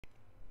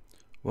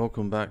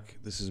Welcome back.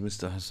 This is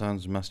Mr.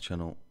 Hassan's Maths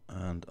channel,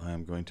 and I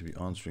am going to be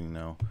answering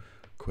now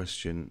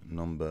question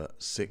number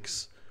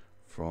 6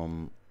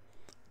 from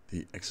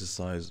the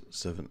exercise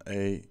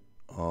 7a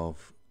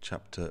of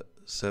chapter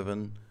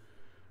 7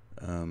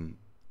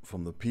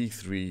 from the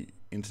P3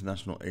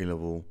 International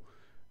A-Level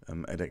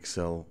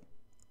Edexcel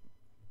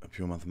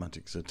Pure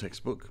Mathematics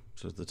textbook.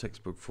 So the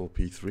textbook for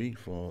P3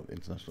 for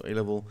International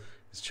A-Level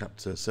is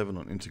chapter 7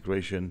 on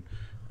integration,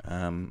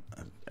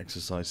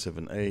 exercise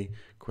 7a,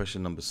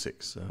 question number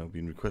 6. I've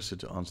been requested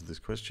to answer this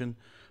question,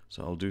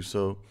 so I'll do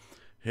so.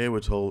 Here we're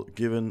told,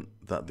 given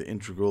that the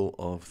integral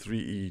of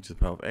 3e to the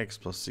power of x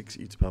plus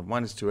 6e to the power of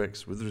minus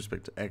 2x with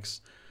respect to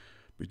x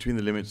between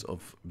the limits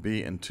of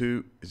b and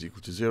 2 is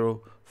equal to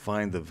 0,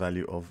 find the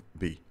value of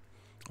b.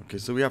 Okay,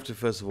 so we have to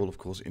first of all, of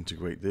course,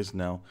 integrate this.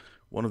 Now,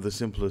 one of the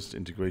simplest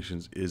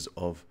integrations is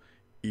of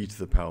e to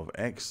the power of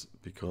x,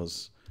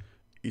 because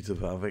e to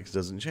the power of x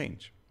doesn't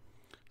change.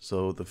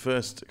 So the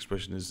first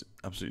expression is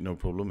absolutely no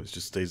problem, it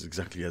just stays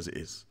exactly as it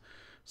is.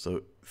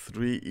 So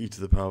 3e to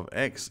the power of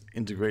x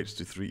integrates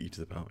to 3e to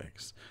the power of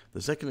x.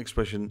 The second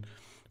expression,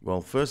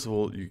 well, first of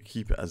all, you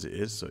keep it as it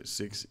is, so it's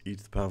 6e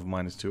to the power of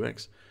minus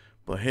 2x.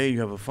 But here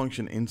you have a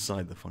function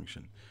inside the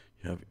function.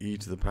 You have e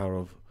to the power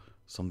of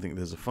something,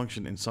 there's a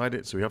function inside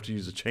it, so we have to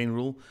use the chain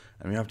rule,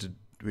 and we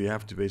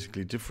have to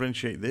basically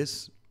differentiate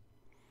this,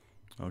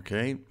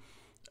 okay,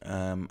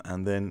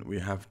 and then we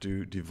have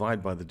to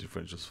divide by the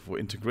differential. So for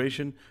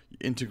integration, you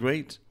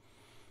integrate,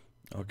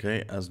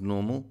 okay, as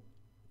normal,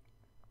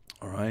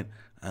 all right,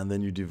 and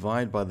then you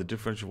divide by the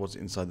differential what's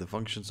inside the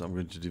function. So I'm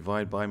going to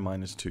divide by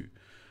minus 2.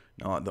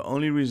 Now, the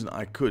only reason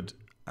I could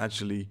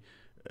actually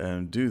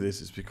do this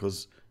is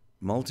because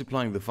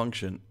multiplying the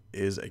function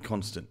is a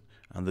constant,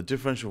 and the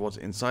differential of what's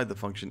inside the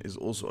function is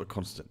also a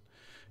constant.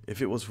 If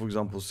it was, for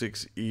example,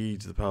 6e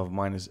to the power of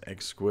minus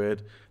x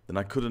squared, then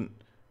I couldn't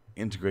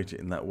integrate it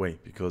in that way,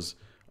 because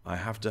I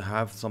have to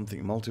have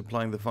something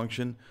multiplying the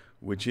function,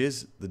 which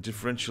is the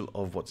differential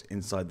of what's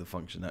inside the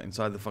function. Now,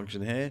 inside the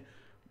function here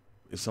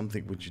is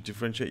something which you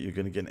differentiate, you're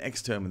going to get an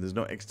x term, and there's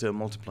no x term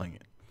multiplying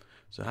it.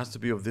 So it has to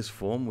be of this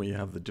form, where you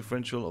have the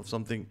differential of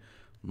something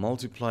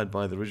multiplied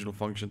by the original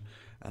function,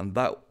 and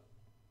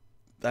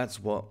that's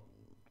what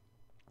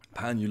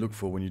pattern you look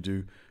for when you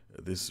do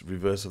this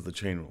reverse of the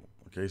chain rule.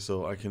 Okay,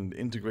 so I can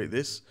integrate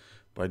this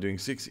by doing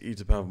 6e to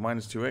the power of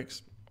minus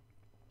 2x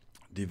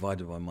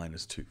divided by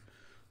minus 2. So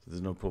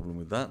there's no problem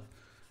with that.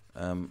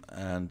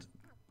 And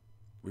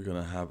we're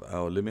going to have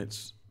our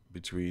limits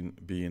between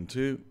b and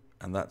 2,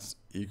 and that's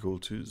equal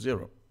to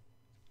 0.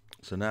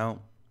 So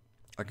now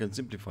I can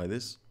simplify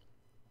this.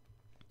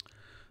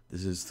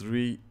 This is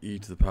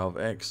 3e to the power of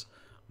x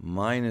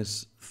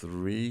minus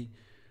 3e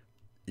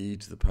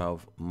to the power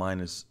of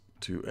minus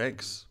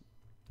 2x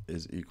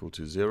is equal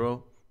to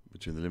 0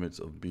 between the limits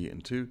of b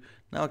and 2.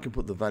 Now I can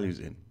put the values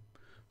in.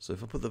 So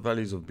if I put the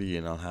values of b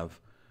in, I'll have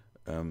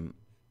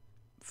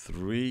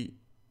 3e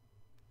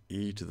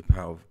to the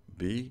power of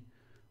b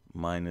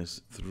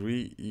minus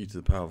 3e to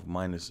the power of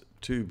minus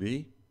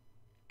 2b.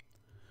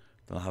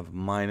 Then I'll have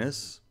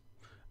minus,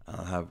 and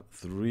I'll have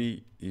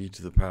 3e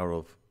to the power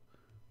of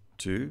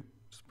 2,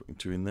 just putting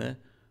 2 in there,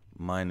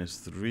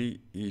 minus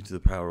 3e to the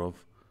power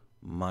of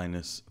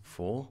minus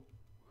 4,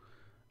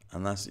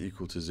 and that's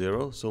equal to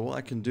 0. So what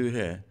I can do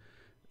here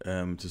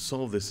to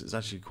solve this is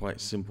actually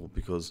quite simple,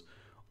 because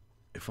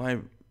if I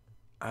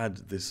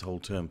add this whole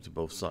term to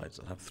both sides,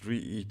 I'll have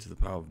 3e to the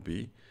power of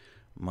b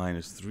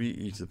minus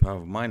 3e to the power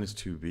of minus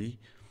 2b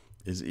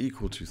is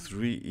equal to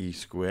 3e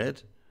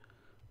squared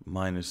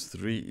minus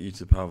 3e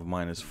to the power of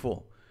minus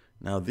 4.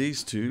 Now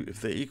these two, if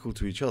they're equal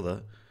to each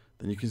other,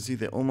 then you can see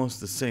they're almost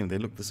the same. They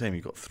look the same.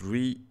 You've got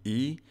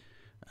 3e,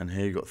 and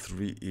here you've got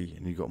 3e,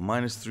 and you've got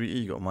minus 3e,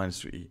 you've got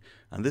minus 3e.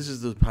 And this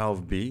is the power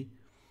of b,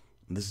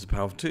 and this is the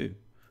power of 2.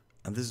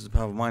 And this is the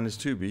power of minus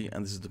 2b,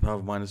 and this is the power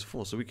of minus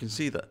 4. So we can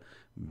see that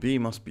b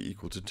must be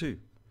equal to 2.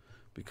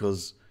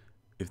 Because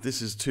if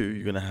this is 2,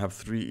 you're going to have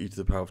 3e to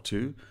the power of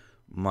 2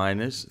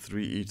 minus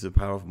 3e to the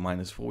power of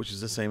minus 4, which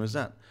is the same as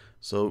that.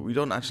 So we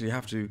don't actually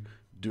have to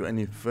do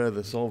any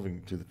further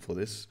solving for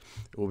this.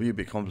 It will be a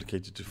bit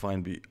complicated to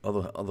find the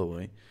other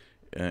way,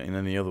 in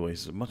any other way.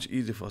 So it's much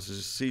easier for us to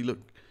just see, look,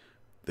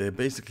 they're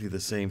basically the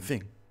same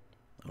thing.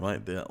 All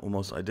right, they're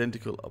almost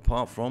identical,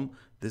 apart from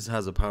this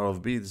has a power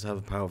of b, this has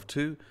a power of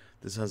 2,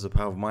 this has a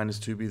power of minus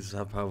 2b, this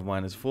has a power of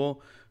minus 4.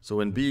 So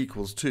when b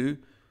equals 2,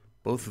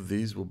 both of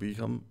these will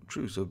become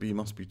true, so b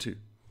must be 2.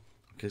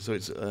 Okay, so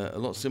it's a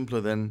lot simpler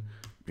than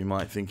we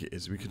might think it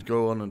is. We could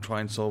go on and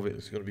try and solve it.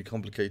 It's going to be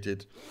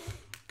complicated,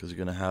 because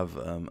you're going to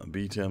have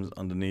b terms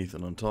underneath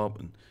and on top,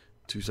 and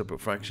two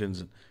separate fractions,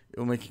 and it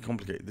will make it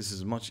complicated. This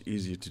is much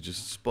easier to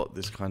just spot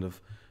this kind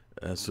of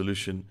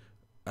solution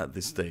at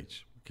this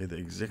stage. Okay, they're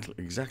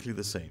exactly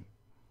the same.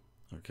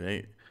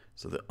 Okay,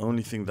 so the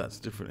only thing that's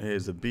different here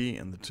is the b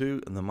and the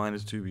 2, and the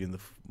minus 2b and the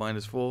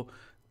minus 4.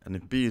 And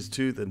if b is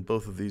 2, then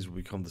both of these will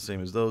become the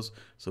same as those.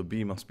 So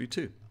b must be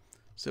 2.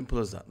 Simple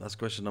as that. That's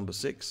question number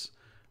 6.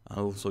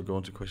 I'll also go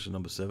on to question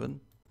number 7.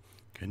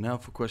 Okay, now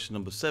for question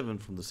number 7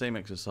 from the same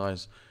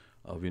exercise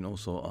I've been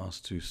also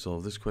asked to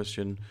solve this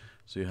question.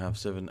 So you have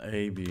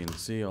 7a, b, and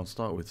c. I'll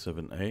start with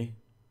 7a.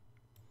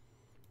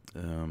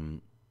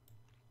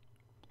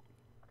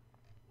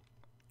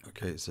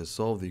 Okay, it says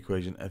solve the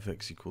equation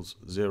fx equals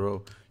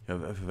 0. You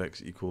have f of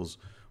x equals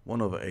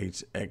 1 over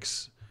 8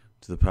 x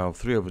to the power of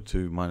 3 over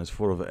 2 minus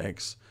 4 over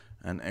x,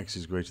 and x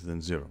is greater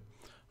than 0.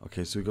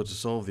 Okay, so we've got to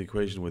solve the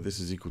equation where this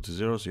is equal to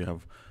 0. So you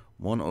have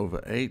 1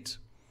 over 8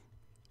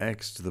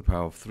 x to the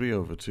power of 3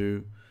 over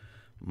 2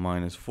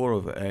 minus 4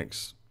 over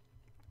x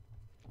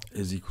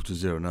is equal to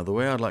 0. Now, the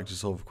way I'd like to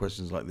solve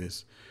questions like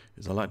this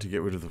is I like to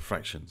get rid of the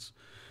fractions.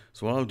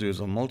 So what I'll do is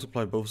I'll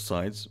multiply both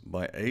sides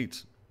by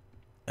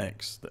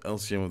 8x, the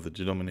LCM of the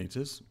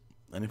denominators.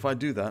 And if I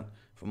do that,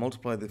 if I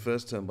multiply the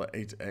first term by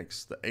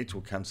 8x, the 8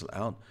 will cancel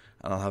out,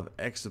 and I'll have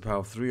x to the power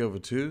of 3 over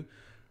 2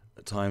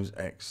 times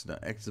x. Now,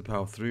 x to the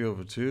power of 3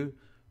 over 2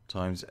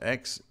 times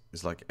x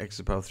is like x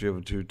to the power of 3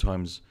 over 2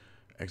 times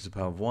x to the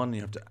power of 1.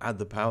 You have to add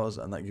the powers,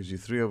 and that gives you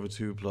 3 over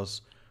 2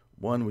 plus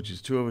 1, which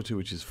is 2 over 2,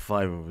 which is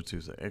 5 over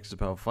 2. So x to the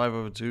power of 5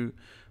 over 2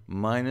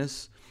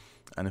 minus,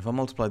 and if I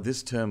multiply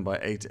this term by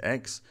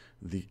 8x,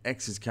 the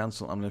x's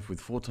cancel. I'm left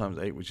with 4 times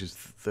 8, which is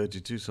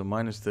 32. So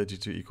minus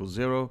 32 equals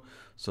 0.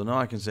 So now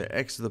I can say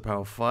x to the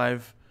power of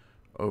 5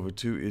 over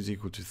 2 is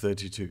equal to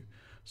 32.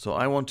 So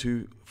I want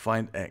to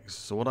find x.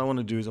 So what I want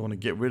to do is I want to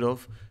get rid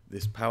of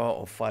this power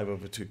of 5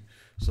 over 2.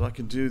 So I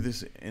can do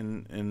this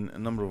in a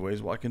number of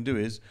ways. What I can do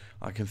is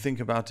I can think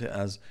about it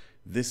as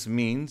this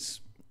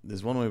means,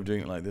 there's one way of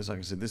doing it like this. I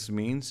can say this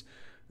means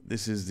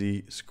this is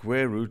the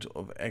square root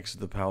of x to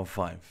the power of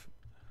 5.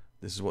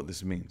 This is what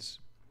this means.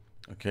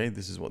 Okay,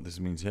 this is what this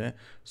means here.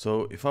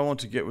 So if I want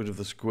to get rid of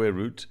the square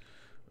root,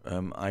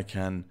 I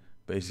can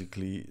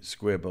basically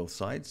square both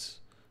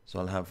sides. So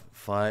I'll have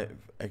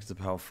 5x to the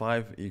power of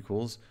 5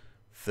 equals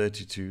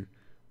 32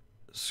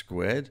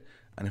 squared.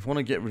 And if I want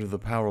to get rid of the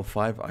power of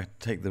 5, I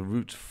take the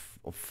root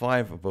of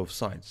 5 of both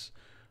sides.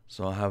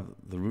 So I'll have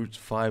the root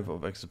 5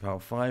 of x to the power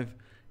of 5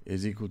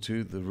 is equal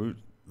to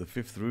the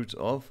fifth root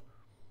of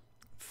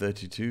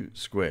 32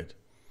 squared.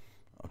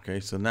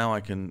 Okay, so now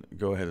I can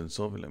go ahead and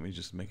solve it. Let me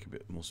just make a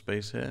bit more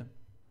space here.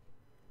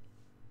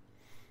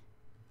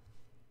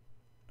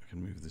 I can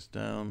move this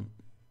down.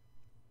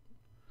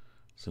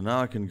 So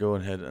now I can go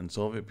ahead and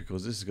solve it,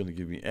 because this is going to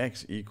give me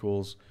x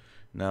equals,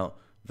 now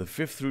the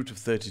fifth root of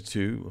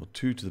 32, or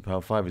 2 to the power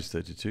of 5 is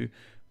 32.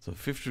 So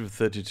fifth root of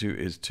 32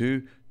 is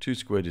 2. 2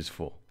 squared is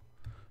 4.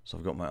 So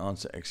I've got my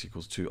answer, x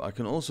equals 2. I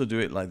can also do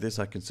it like this.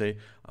 I can say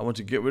I want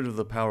to get rid of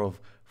the power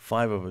of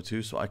 5 over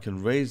 2. So I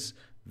can raise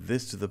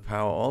this to the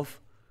power of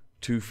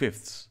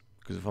 2/5.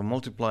 Because if I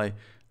multiply,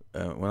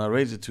 when I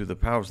raise it to the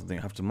power of something,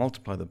 I have to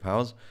multiply the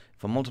powers.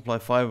 If I multiply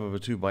 5 over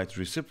 2 by its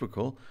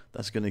reciprocal,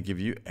 that's going to give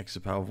you x to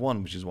the power of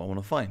 1, which is what I want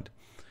to find.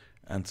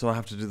 And so I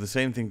have to do the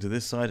same thing to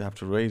this side. I have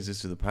to raise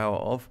this to the power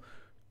of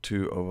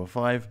 2 over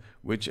 5,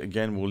 which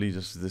again will lead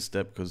us to this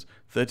step, because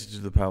 32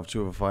 to the power of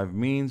 2 over 5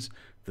 means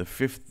the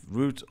fifth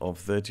root of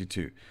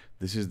 32.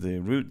 This is the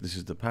root, this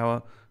is the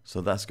power,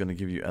 so that's going to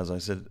give you, as I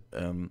said,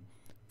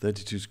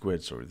 32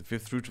 squared, sorry, the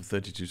fifth root of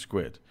 32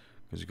 squared,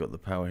 because you've got the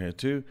power here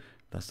too.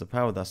 That's the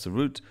power, that's the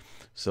root.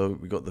 So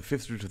we got the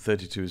fifth root of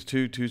 32 is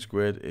 2, 2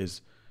 squared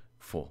is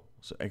 4.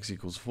 So x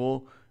equals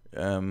 4,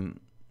 and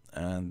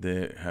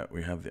there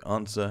we have the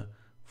answer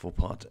for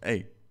part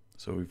A.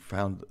 So we've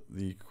found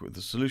the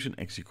solution,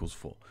 x equals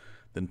 4.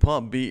 Then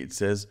part B, it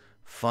says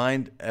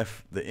find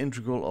the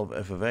integral of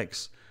f of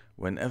x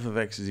when f of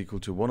x is equal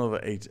to 1 over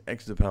 8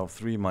 x to the power of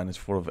 3 minus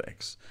 4 over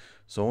x.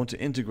 So I want to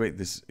integrate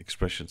this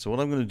expression. So what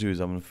I'm going to do is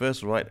I'm going to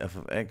first write f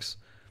of x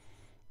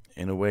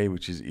in a way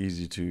which is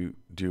easy to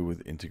deal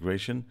with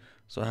integration.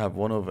 So I have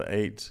 1 over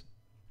 8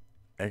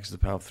 x to the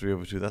power of 3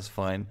 over 2. That's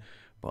fine.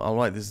 But I'll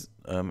write this.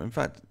 In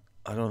fact,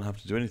 I don't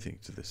have to do anything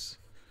to this.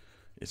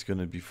 It's going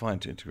to be fine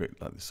to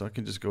integrate like this. So I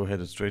can just go ahead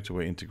and straight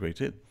away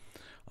integrate it.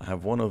 I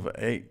have 1 over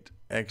 8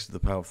 x to the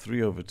power of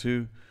 3 over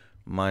 2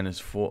 minus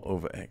 4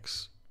 over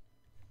x.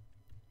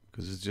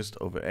 Because it's just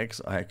over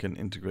x, I can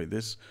integrate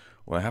this,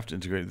 or I have to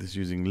integrate this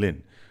using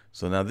ln.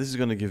 So now this is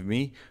going to give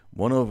me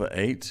 1 over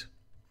 8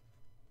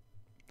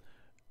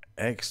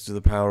 x to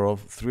the power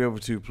of 3 over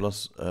 2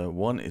 plus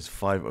 1 is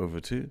 5 over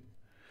 2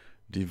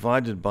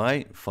 divided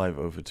by 5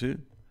 over 2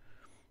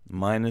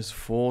 minus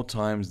 4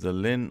 times the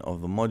ln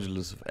of the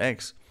modulus of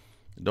x.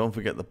 Don't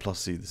forget the plus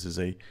c. This is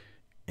a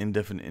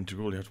indefinite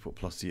integral. You have to put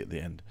plus c at the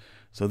end.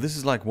 So this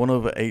is like 1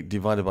 over 8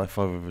 divided by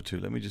 5 over 2.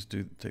 Let me just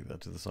take that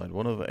to the side.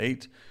 1 over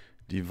 8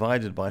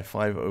 divided by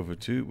 5 over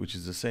 2, which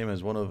is the same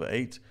as 1 over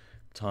 8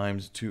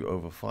 times 2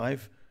 over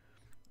 5,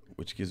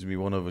 which gives me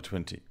 1 over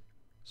 20.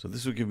 So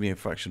this will give me a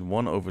fraction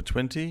 1 over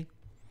 20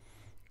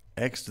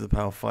 x to the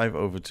power 5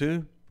 over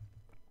 2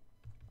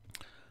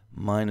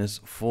 minus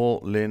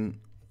 4 ln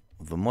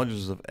of the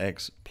modulus of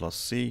x plus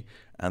c.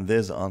 And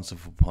there's the answer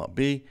for part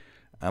B.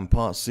 And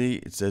part C,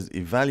 it says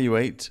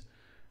evaluate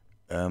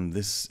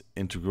this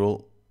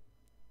integral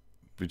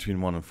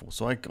between 1 and 4.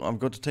 So I've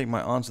got to take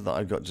my answer that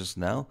I got just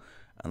now,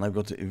 and I've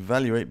got to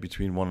evaluate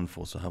between 1 and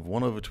 4. So I have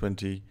 1 over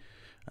 20,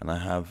 and I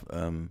have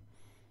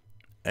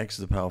x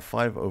to the power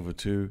 5 over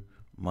 2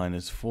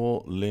 minus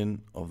 4 ln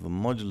of the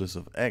modulus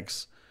of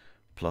x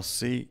plus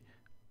c.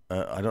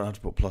 I don't have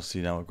to put plus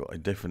c now, I've got a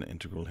definite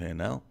integral here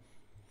now.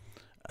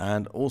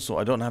 And also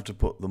I don't have to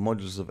put the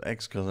modulus of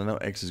x because I know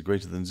x is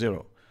greater than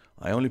 0.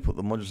 I only put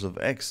the modulus of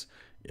x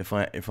if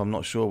I'm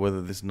not sure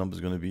whether this number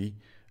is going to be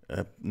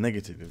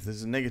negative. If this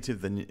is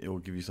negative, then it will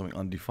give you something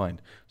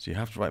undefined. So you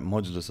have to write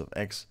modulus of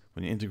x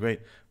when you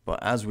integrate.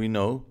 But as we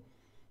know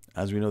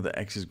that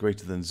x is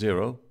greater than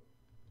 0,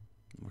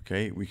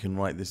 okay, we can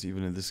write this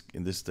even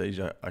in this stage.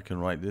 I can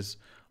write this.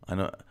 I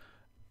know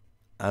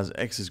as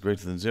x is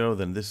greater than 0,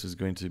 then this is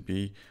going to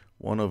be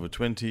 1 over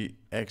 20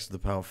 x to the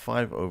power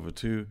 5 over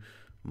 2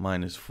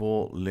 minus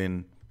 4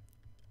 ln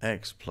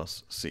x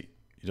plus c.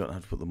 You don't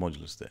have to put the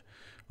modulus there.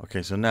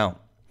 Okay, so now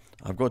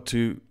I've got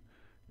to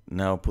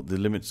now put the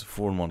limits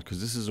 4 and 1 because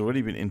this has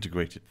already been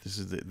integrated. This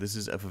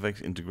is f of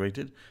x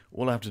integrated.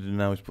 All I have to do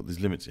now is put these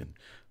limits in.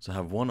 So I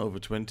have 1 over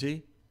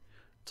 20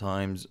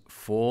 times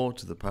 4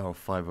 to the power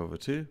 5 over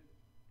 2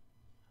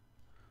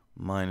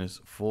 minus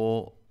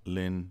 4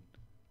 ln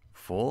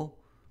 4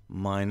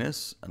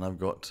 minus, and I've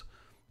got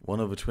 1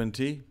 over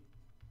 20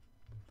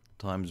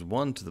 times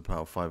 1 to the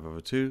power 5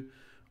 over 2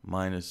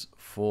 minus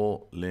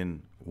 4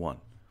 ln 1.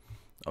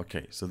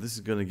 Okay, so this is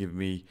going to give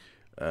me,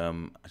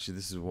 actually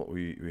this is what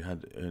we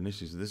had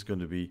initially, so this is going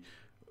to be,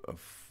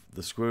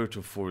 the square root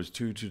of 4 is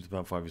 2, 2 to the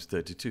power 5 is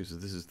 32, so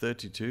this is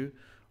 32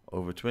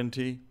 over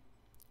 20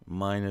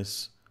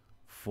 minus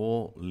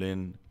 4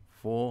 ln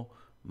 4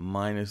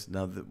 minus,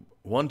 now the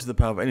 1 to the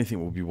power of anything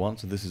will be 1,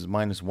 so this is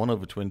minus 1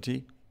 over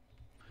 20,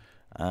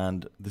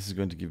 and this is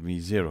going to give me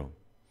 0,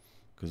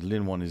 because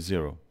ln 1 is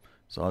 0.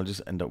 So I'll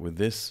just end up with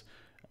this,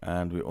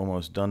 and we're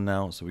almost done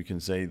now. So we can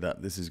say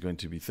that this is going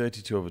to be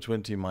 32 over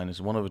 20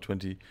 minus 1 over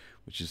 20,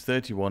 which is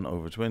 31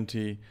 over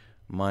 20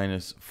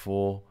 minus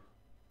 4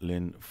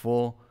 ln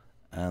 4,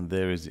 and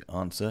there is the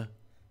answer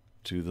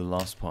to the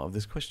last part of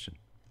this question,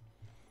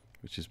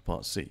 which is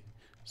part C.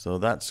 So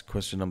that's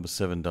question number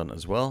 7 done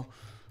as well.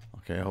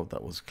 Okay, I hope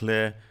that was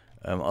clear.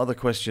 Other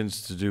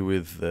questions to do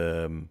with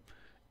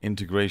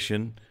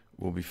integration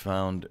will be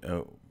found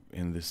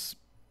in this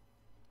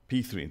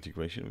P3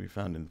 integration. We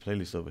found in the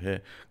playlist over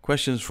here.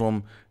 Questions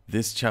from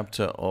this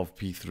chapter of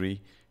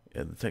P3,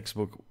 the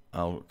textbook,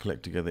 I'll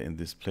collect together in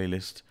this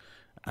playlist.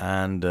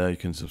 And you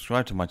can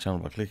subscribe to my channel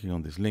by clicking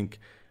on this link.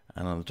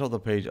 And on the top of the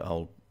page,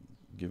 I'll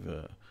give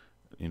a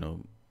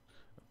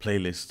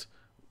playlist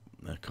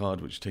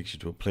card which takes you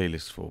to a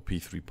playlist for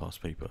P3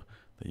 past paper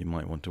that you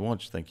might want to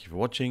watch. Thank you for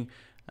watching,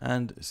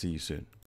 and see you soon.